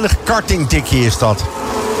venijnig kartingtikje is dat.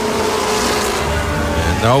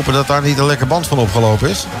 En hopen dat daar niet een lekker band van opgelopen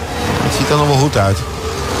is. Het ziet er nog wel goed uit.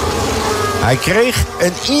 Hij kreeg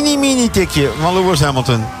een mini tikje van Lewis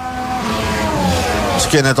Hamilton. Ze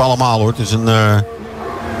kennen het allemaal hoor. Het is een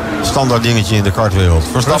standaard dingetje in de kartwereld.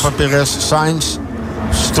 Verstappen, Perez, Sainz,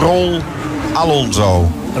 Stroll,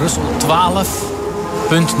 Alonso. Russell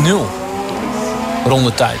 12.0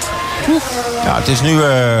 rondetijd. Ja, het is nu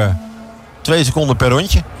 2 seconden per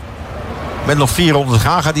rondje. Met nog 4 ronden te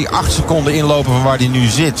gaan gaat hij 8 seconden inlopen van waar hij nu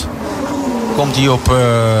zit. Komt hij op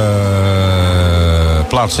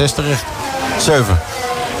plaats 6 terecht. 7.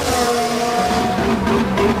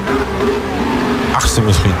 8e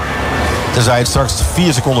misschien. Tenzij het straks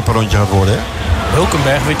 4 seconden per rondje gaat worden. Hè?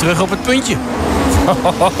 Hulkenberg weer terug op het puntje.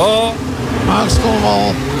 Maar het is toch wel...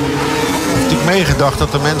 Ik heb natuurlijk meegedacht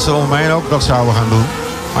dat de mensen om me heen ook dat zouden gaan doen.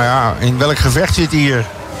 Maar ja, in welk gevecht zit hier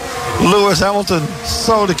Lewis Hamilton?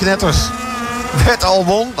 Zo, de knetters. Met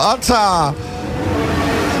Albon. Atsa.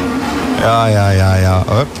 Ja.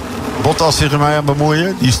 Hup. Bottas zich ermee aan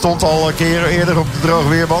bemoeien. Die stond al een keer eerder op de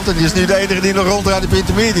droogweerband. En die is nu de enige die nog rondrijdt op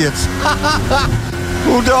intermediates.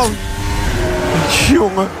 Hoe dan?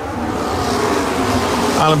 Jongen.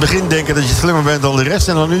 Aan het begin denken dat je slimmer bent dan de rest.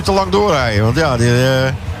 En dan nu te lang doorrijden. Want ja, die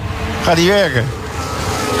gaat niet werken.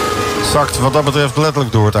 Zakt wat dat betreft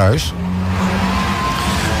letterlijk door het huis.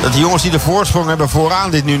 Dat die jongens die de voorsprong hebben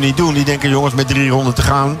vooraan dit nu niet doen. Die denken jongens met 3 ronden te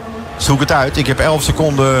gaan. Zoek het uit. Ik heb 11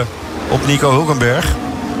 seconden op Nico Hulkenberg.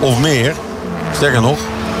 Of meer. Sterker nog.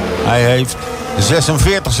 Hij heeft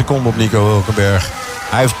 46 seconden op Nico Hulkenberg.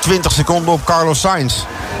 Hij heeft 20 seconden op Carlos Sainz.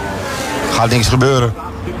 Gaat niks gebeuren.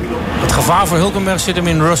 Het gevaar voor Hulkenberg zit hem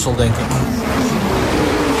in Russell, denk ik.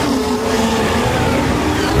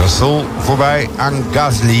 Russell voorbij aan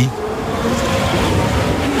Gasly.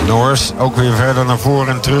 Norris ook weer verder naar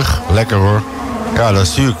voren en terug. Lekker hoor. Ja, dat is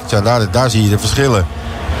natuurlijk. Ja, daar zie je de verschillen.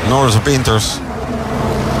 Norris op Inters.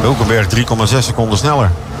 Hulkenberg 3,6 seconden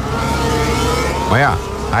sneller. Maar ja,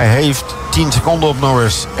 hij heeft 10 seconden op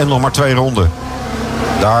Norris. En nog maar 2 ronden.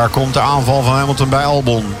 Daar komt de aanval van Hamilton bij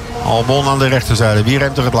Albon. Albon aan de rechterzijde. Wie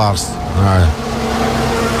remt er het laatst? Nou ja.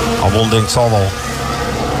 Albon denkt, zal wel.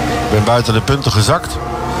 Ik ben buiten de punten gezakt.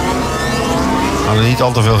 Gaan er niet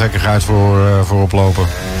al te veel gekkigheid voor oplopen.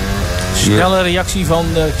 Snelle reactie van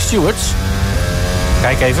de stewards.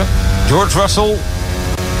 Kijk even. George Russell.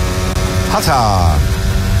 Hatta.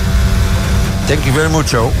 Thank you very much,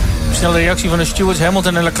 Joe. Snelle reactie van de stewards.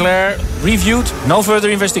 Hamilton en Leclerc. Reviewed. No further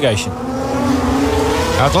investigation.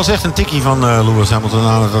 Ja, het was echt een tikkie van Lewis Hamilton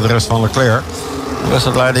aan het adres van Leclerc. De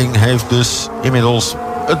wedstrijdleiding heeft dus inmiddels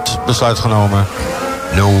het besluit genomen.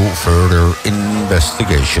 No further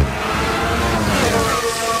investigation.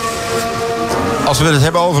 Als we het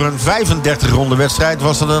hebben over een 35-ronde wedstrijd,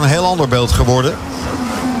 was dat een heel ander beeld geworden.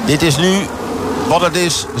 Dit is nu wat het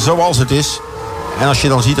is, zoals het is. En als je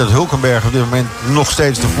dan ziet dat Hulkenberg op dit moment nog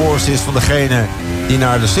steeds de voorste is van degene die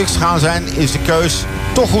naar de sixth gaan zijn, is de keus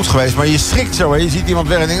toch goed geweest. Maar je schrikt zo, hè. Je ziet iemand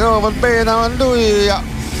weg en denkt, oh, wat ben je nou aan het doen? Ja.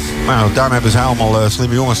 Maar nou, daarom hebben zij allemaal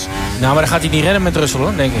slimme jongens. Nou, maar dan gaat hij niet redden met Russell,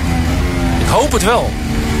 hoor, denk ik. Ik hoop het wel.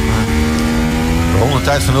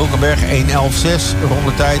 Rondetijd van Hulkenberg 1:11.6.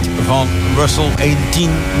 Rondetijd van Russell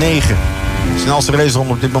 1:10.9. Snelste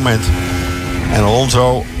raceronde op dit moment. En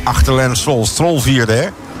Alonso achter Lance Stroll. Stroll vierde, hè.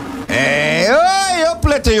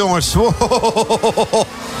 Opletten, jongens.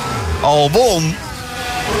 Albon.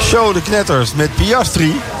 Show de knetters met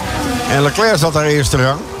Piastri. En Leclerc zat daar eerste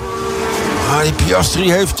rang. Maar die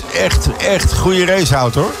Piastri heeft echt goede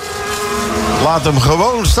racehoud, hoor. Laat hem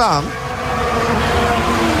gewoon staan.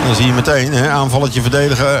 Dan zie je meteen, hè, aanvalletje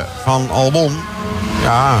verdedigen van Albon.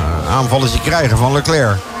 Ja, aanvalletje krijgen van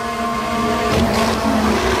Leclerc.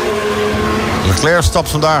 Leclerc stapt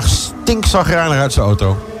vandaag stinkzagrijnig uit zijn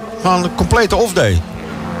auto. Van een complete off-day.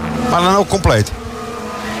 Maar dan ook compleet.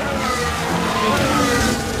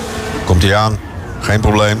 Komt hij aan. Geen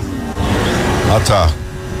probleem. Hatta.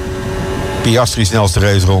 Piastri snelste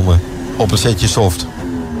raceronde. Op een setje soft.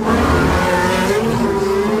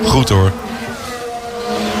 Goed, hoor.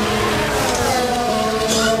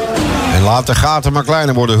 En laat de gaten maar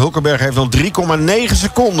kleiner worden. Hulkenberg heeft nog 3,9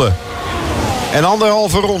 seconden. En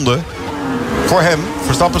anderhalve ronde. Voor hem.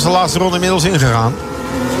 Verstappen is de laatste ronde inmiddels ingegaan.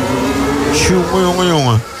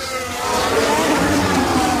 Jongen.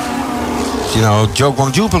 Is hij nou Joe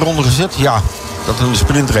Guangzhou per ronde gezet? Ja, dat is een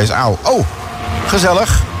sprintrace. Auw. Oh,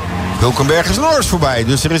 gezellig. Hulkenberg is Norris voorbij,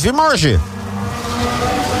 dus er is weer marge.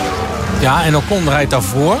 Ja, en Ocon rijdt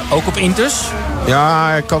daarvoor, ook op Inters. Ja,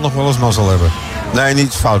 hij kan nog wel eens mazzel hebben. Nee,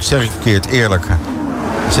 niet fout, zeg ik verkeerd, eerlijk.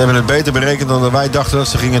 Ze hebben het beter berekend dan wij dachten dat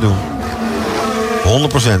ze gingen doen.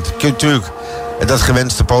 100%. Natuurlijk, dat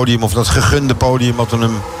gewenste podium of dat gegunde podium wat we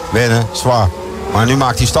hem wennen, zwaar. Maar nu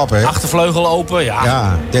maakt hij stappen, hè? Achtervleugel open, ja.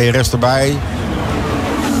 Ja, DRS erbij.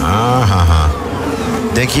 Ahaha.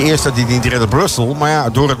 Denk je eerst dat hij niet redt op Russell. Maar ja,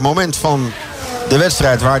 door het moment van de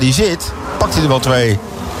wedstrijd waar hij zit, pakt hij er wel 2.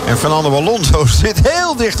 En Fernando Alonso zit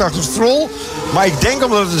heel dicht achter Stroll. Maar ik denk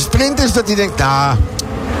omdat het een sprint is dat hij denkt, nou,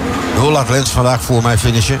 hoe laat Lens vandaag voor mij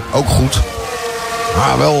finishen? Ook goed.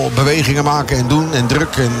 Maar wel bewegingen maken en doen en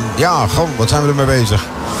druk. En ja, gewoon, wat zijn we ermee bezig?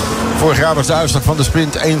 Vorig jaar was de uitslag van de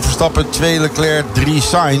sprint 1 Verstappen, 2 Leclerc, 3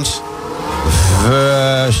 Sainz.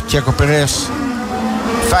 Checo Perez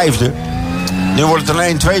 5e. Nu wordt het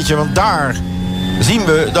een 1-2'tje, want daar zien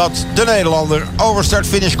we dat de Nederlander over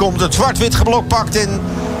start-finish komt. Het zwart-wit geblok pakt in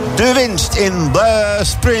de winst in de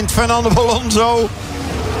sprint. Fernando Alonso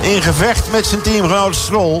in gevecht met zijn teamgenoot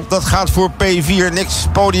Stroll. Dat gaat voor P4, niks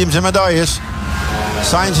podiums en medailles.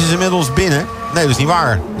 Sainz is inmiddels binnen. Nee, dat is niet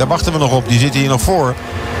waar. Daar wachten we nog op. Die zitten hier nog voor.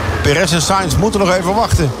 Perez en Sainz moeten nog even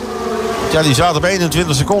wachten. Ja, die zaten op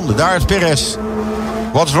 21 seconden. Daar is Perez.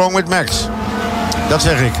 What's wrong with Max? Dat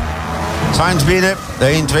zeg ik. Sainz binnen. De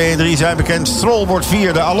 1, 2 en 3 zijn bekend. Stroll wordt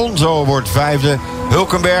 4e. Alonso wordt 5e.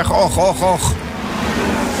 Hulkenberg, och.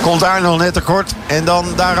 Komt daar nog net tekort. En dan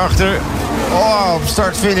daarachter, op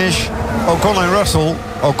start-finish, Ocon en Russell.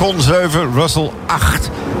 Ocon 7, Russell 8.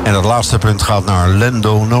 En het laatste punt gaat naar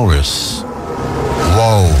Lando Norris.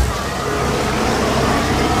 Wow.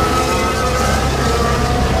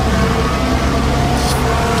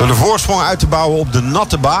 Door de voorsprong uit te bouwen op de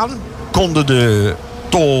natte baan konden de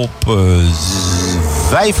top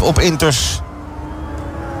 5 op Inters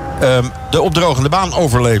de opdrogende baan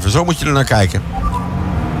overleven. Zo moet je er naar kijken.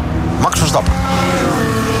 Max Verstappen.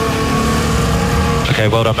 Okay,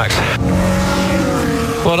 well done, Max.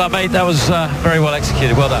 Well done, mate. That was very well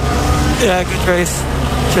executed. Well done. Yeah, good race.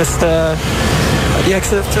 Just the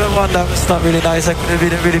exit of turn 1, that was not really nice. That could have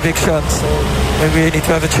been a really big shot. So maybe we need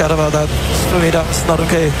to have a chat about that. For me, that was not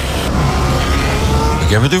okay. Ik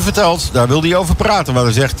heb het u verteld. Daar wil hij over praten. Waar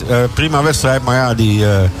hij zegt, prima wedstrijd. Maar ja, die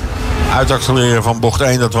uitaccelereren van bocht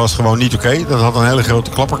 1, dat was gewoon niet oké. Dat had een hele grote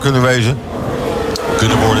klapper kunnen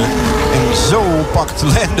worden. En zo pakt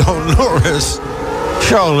Lando Norris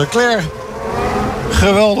Charles Leclerc.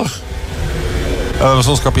 Geweldig. Dat was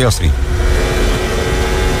Oscar Piastri.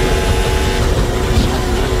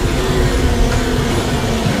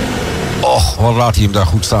 Och, wat laat hij hem daar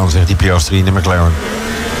goed staan, zegt die Piastri in de McLaren.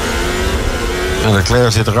 En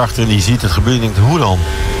Leclerc zit erachter en die ziet het gebeuren en denkt, hoe dan?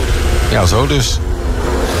 Ja, zo dus.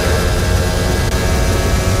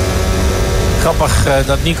 Grappig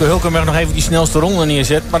dat Nico Hulkenberg nog even die snelste ronde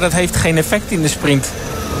neerzet. Maar dat heeft geen effect in de sprint.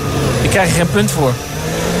 Daar krijg je geen punt voor.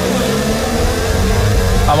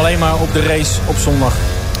 Alleen maar op de race op zondag.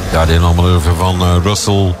 Ja, de enorme manoeuvre van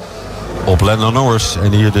Russell op Lando Norris.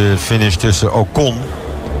 En hier de finish tussen Ocon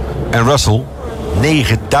en Russell.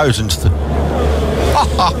 9000ste.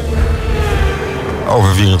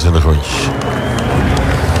 Over 24 rondjes.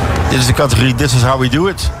 Dit is de categorie This is how we do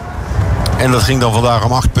it. En dat ging dan vandaag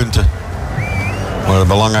om 8 punten. Maar het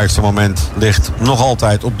belangrijkste moment ligt nog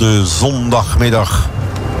altijd op de zondagmiddag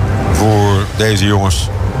voor deze jongens.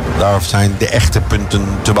 Daar zijn de echte punten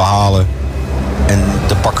te behalen en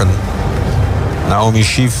te pakken. Naomi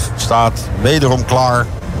Schief staat wederom klaar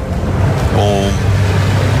om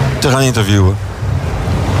te gaan interviewen.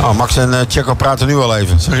 Oh, Max en Checo praten nu al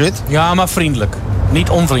even. Zeg je het? Ja, maar vriendelijk. Niet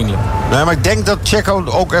onvriendelijk. Nee, maar ik denk dat Checo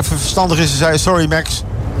ook even verstandig is en zei... Sorry Max,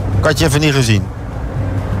 ik had je even niet gezien.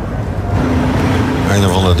 Een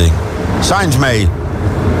of ander ding. Sainz mee.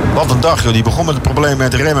 Wat een dag, joh. Die begon met het probleem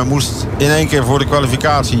met de remmen. Moest in één keer voor de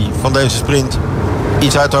kwalificatie van deze sprint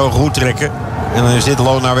iets uit de hoge hoed trekken. En dan is dit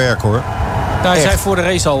loon naar werk, hoor. Nou, hij zei voor de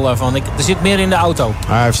race al van, er zit meer in de auto.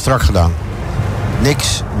 Hij heeft strak gedaan.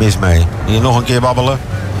 Niks mis mee. Hier nog een keer babbelen.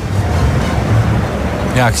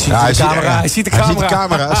 Ja, ik zie de camera. Hij ziet de camera. Hij ziet de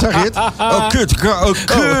camera, zeg je het? Oh, kut,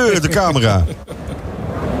 de camera.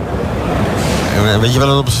 En weet je wat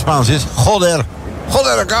het op het Spaans is? Joder,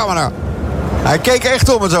 de camera. Hij keek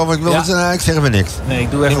echt om het zo, maar ik zeg even niks. Nee,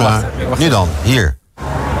 ik doe even wachten. Nu dan, hier.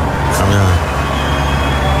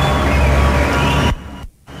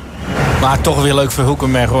 Maar toch weer leuk voor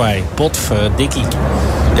Hulkenberg, hoor. Potverdikkie.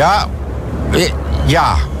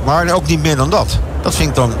 Ja, maar ook niet meer dan dat. Dat vind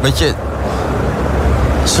ik dan, weet je...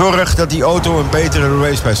 Zorg dat die auto een betere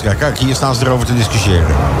race pace krijgt. Kijk, hier staan ze erover te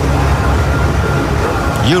discussiëren.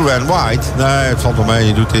 You ran wide. Nee, het valt wel mee,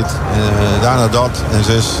 je doet dit. Daarna dat en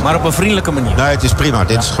zus. Maar op een vriendelijke manier. Nee, het is prima.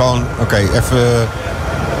 Dit is gewoon, oké,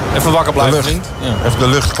 even wakker blijven, vriend. Ja. Even de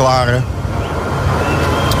lucht klaren.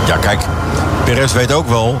 Ja, kijk. Perez weet ook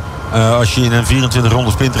wel... als je in een 24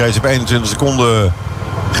 ronde sprintrace op 21 seconden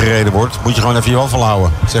gereden wordt... moet je gewoon even je hand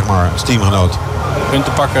volhouden, zeg maar, als teamgenoot.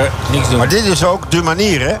 Punten pakken, niks doen. Maar dit is ook de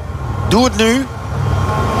manier, hè. Doe het nu,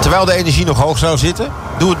 terwijl de energie nog hoog zou zitten.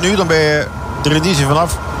 Doe het nu, dan ben je de renditie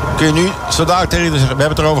vanaf. Kun je nu zo dadelijk tegen iedereen zeggen... we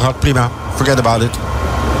hebben het erover gehad, prima, forget about it.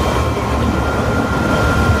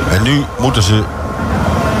 En nu moeten ze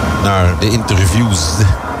naar de interviews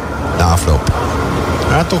na afloop.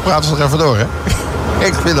 Ja, toch praten ze nog even door, hè.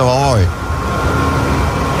 Ik vind het wel mooi.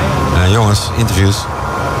 Jongens, interviews.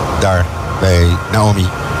 Daar bij Naomi.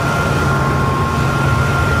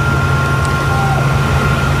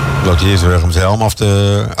 Loopt hij eerst weer om zijn helm af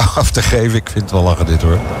te geven. Ik vind het wel lachen dit,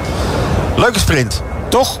 hoor. Leuke sprint,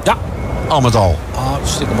 toch? Ja. Al met al.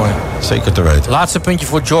 Hartstikke mooi. Zeker te weten. Laatste puntje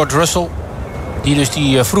voor George Russell. Die dus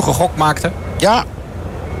die vroege gok maakte. Ja.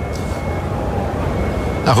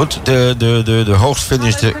 Nou goed, de hoogst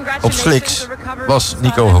finishte op slicks was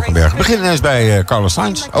Nico Hulkenberg. We beginnen eens bij Carlos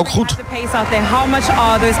Sainz, ook goed. How much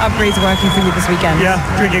are those upgrades working for you this weekend? Yeah,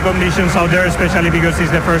 tricky conditions out there, especially because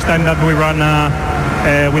it's the first time that we run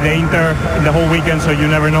with the Inter in the whole weekend, so you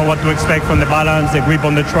never know what to expect from the balance, the grip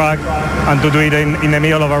on the track, and to do it in the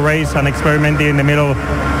middle of a race and experimenting in the middle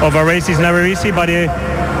of a race is never easy, but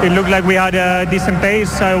it looked like we had a decent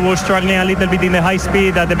pace. I was struggling a little bit in the high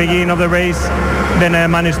speed at the beginning of the race. Then I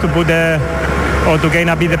managed to to gain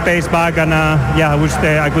a bit the pace back, and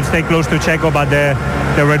I could stay close to Checo, but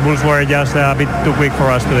the Red Bulls were just a bit too quick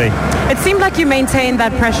for us today. It seemed like you maintained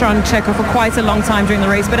that pressure on Checo for quite a long time during the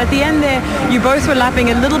race, but at the end there, you both were lapping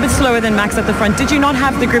a little bit slower than Max at the front. Did you not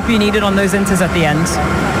have the grip you needed on those inters at the end?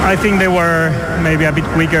 I think they were maybe a bit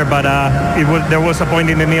quicker, but there was a point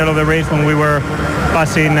in the middle of the race when we were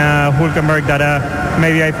passing Hulkenberg that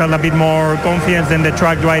maybe I felt a bit more confidence, and the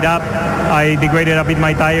track dried up. I degraded a bit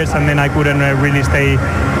my tires, and then I couldn't really stay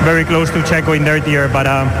very close to Checo in dirtier, but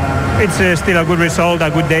it's still a good result, a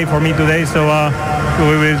good day for me today, so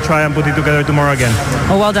we will try and put it together tomorrow again.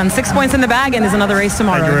 Well done. 6 points in the bag, and there's another race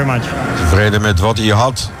tomorrow. Thank you very much. Tevreden met wat hij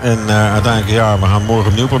had. En uiteindelijk, we gaan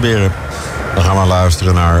morgen opnieuw proberen. Dan gaan we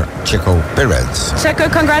luisteren naar Checo Perez. Checo,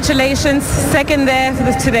 congratulations. Second there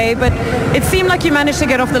for today, but it seemed like you managed to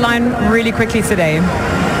get off the line really quickly today.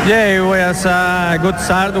 Yeah, it was a good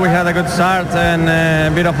start. We had a good start and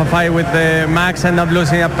a bit of a fight with Max, and not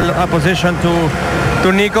losing a position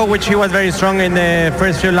to Nico, which he was very strong in the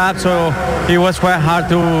first few laps, so it was quite hard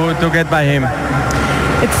to get by him.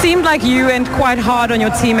 It seemed like you went quite hard on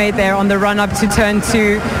your teammate there on the run-up to turn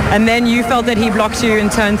 2, and then you felt that he blocked you in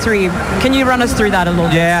turn 3. Can you run us through that a little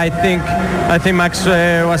bit? Yeah, I think Max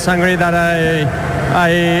was angry that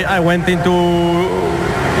I went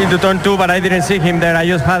into turn 2, but I didn't see him there. I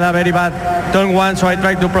just had a very bad turn 1, so I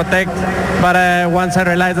tried to protect. But once I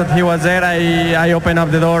realized that he was there, I opened up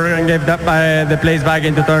the door and gave the place back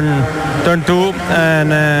into turn 2.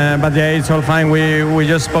 And but yeah, it's all fine. We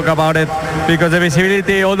just spoke about it because the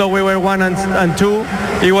visibility, although we were 1 and 2,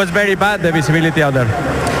 it was very bad, the visibility out there.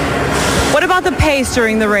 What about the pace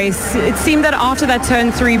during the race? It seemed that after that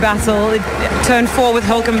turn 3 battle, turn 4 with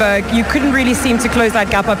Hulkenberg, you couldn't really seem to close that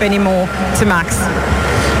gap up anymore to Max.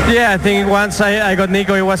 Yeah, I think once I got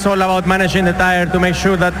Nico, it was all about managing the tire to make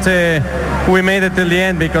sure that we made it till the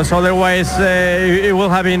end, because otherwise it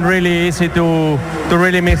would have been really easy to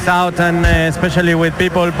really miss out, and especially with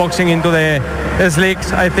people boxing into the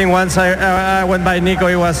slicks. I think once I went by Nico,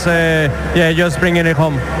 it was just bringing it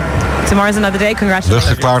home. Tomorrow's another day, congratulations.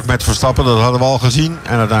 Luchtgeklaard met Verstappen, dat hadden we al gezien.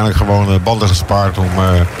 En uiteindelijk gewoon banden gespaard om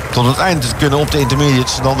tot het eind te kunnen op de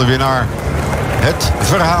intermediates. Dan de winnaar. Het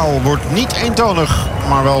verhaal wordt niet eentonig,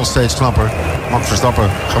 maar wel steeds knapper. Max Verstappen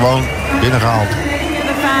gewoon binnengehaald.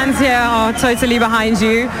 The fans here are totally behind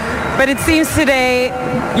you. But it seems today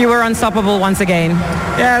you were unstoppable once again.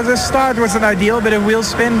 Yeah, the start wasn't ideal, a bit of wheel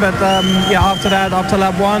spin, but after that, after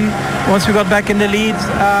lap 1, once we got back in the lead,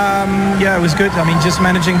 it was good. I mean, just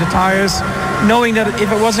managing the tires, knowing that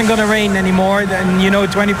if it wasn't going to rain anymore, then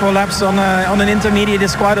 24 laps on an intermediate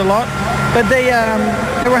is quite a lot. But they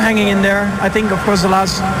were hanging in there. I think, of course, the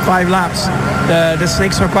last 5 laps, the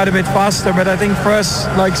slicks were quite a bit faster. But I think for us,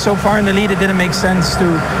 like so far in the lead, it didn't make sense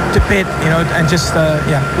to pit, and just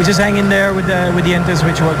we just hang in there with the inters,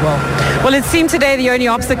 which worked well. Well, it seemed today the only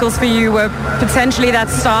obstacles for you were potentially that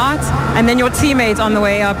start and then your teammate on the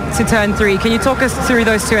way up to turn 3. Can you talk us through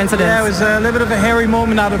those 2 incidents? Yeah, it was a little bit of a hairy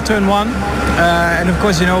moment out of turn 1. And of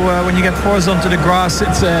course, when you get forced onto the grass,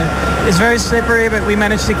 it's very slippery, but we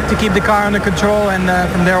managed to keep the car under control, and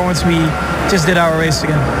from there onwards we just did our race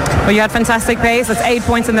again. Well, you had fantastic pace. That's 8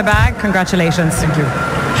 points in the bag. Congratulations. Thank you.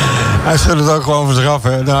 Hij schudde het ook gewoon van zich af.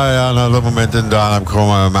 Hè. Nou ja, na dat moment en daarna heb ik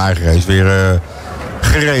gewoon mijn eigen race weer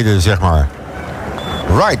gereden, zeg maar.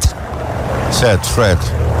 Right, said Fred.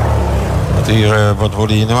 Wat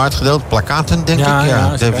worden hier nou uitgedeeld? Plakkaten, denk ik. Ja,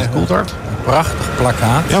 David Coulthard. Prachtig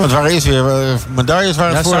plakkaat. Ja, maar het waren eerst weer medailles.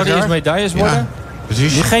 Waren het zouden eerst medailles worden. Ja,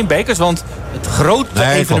 precies. Geen bekers, want het grote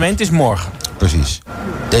evenement is morgen. Precies.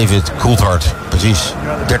 David Coulthard, precies.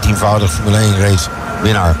 13-voudig Formule 1 race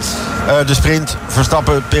winnaar. De sprint,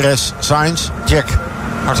 Verstappen, Perez, Sainz, check.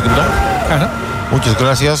 Hartstikke bedankt. Ja, Muchas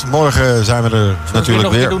gracias. Morgen zijn we er natuurlijk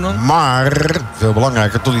weer. Maar, veel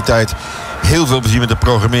belangrijker, tot die tijd heel veel plezier met de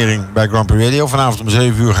programmering bij Grand Prix Radio. Vanavond om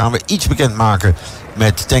 7 uur gaan we iets bekendmaken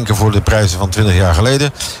met tanken voor de prijzen van 20 jaar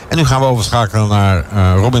geleden. En nu gaan we overschakelen naar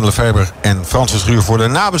Robin Lefebvre en Frans Verschuur voor de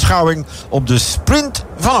nabeschouwing op de Sprint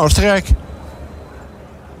van Oostenrijk.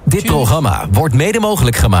 Dit programma wordt mede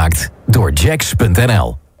mogelijk gemaakt door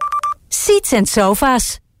Jacks.nl. Seats and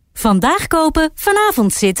sofa's. Vandaag kopen,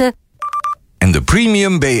 vanavond zitten. En de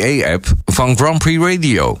Premium BE-app van Grand Prix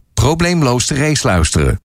Radio. Probleemloos te race luisteren.